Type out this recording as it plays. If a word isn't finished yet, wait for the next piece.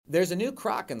There's a new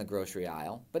crock in the grocery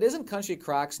aisle, but isn't Country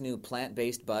Crock's new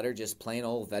plant-based butter just plain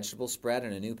old vegetable spread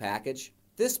in a new package?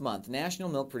 This month, National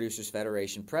Milk Producers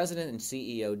Federation President and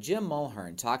CEO Jim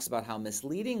Mulhern talks about how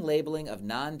misleading labeling of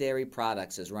non-dairy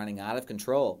products is running out of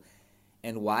control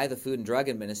and why the Food and Drug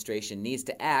Administration needs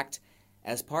to act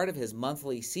as part of his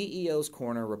monthly CEO's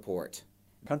Corner report.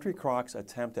 Country Crock's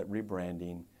attempt at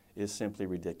rebranding is simply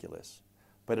ridiculous,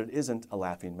 but it isn't a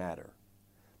laughing matter.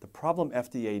 The problem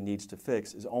FDA needs to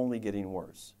fix is only getting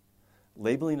worse.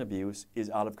 Labeling abuse is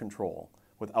out of control,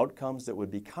 with outcomes that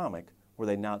would be comic were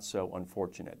they not so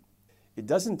unfortunate. It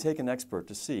doesn't take an expert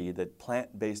to see that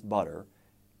plant-based butter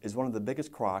is one of the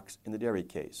biggest crocks in the dairy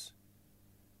case.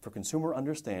 For consumer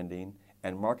understanding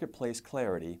and marketplace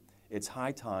clarity, it's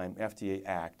high time FDA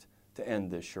act to end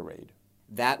this charade.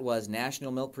 That was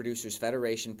National Milk Producers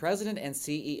Federation President and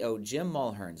CEO Jim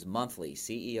Mulhern's monthly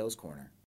CEO's Corner.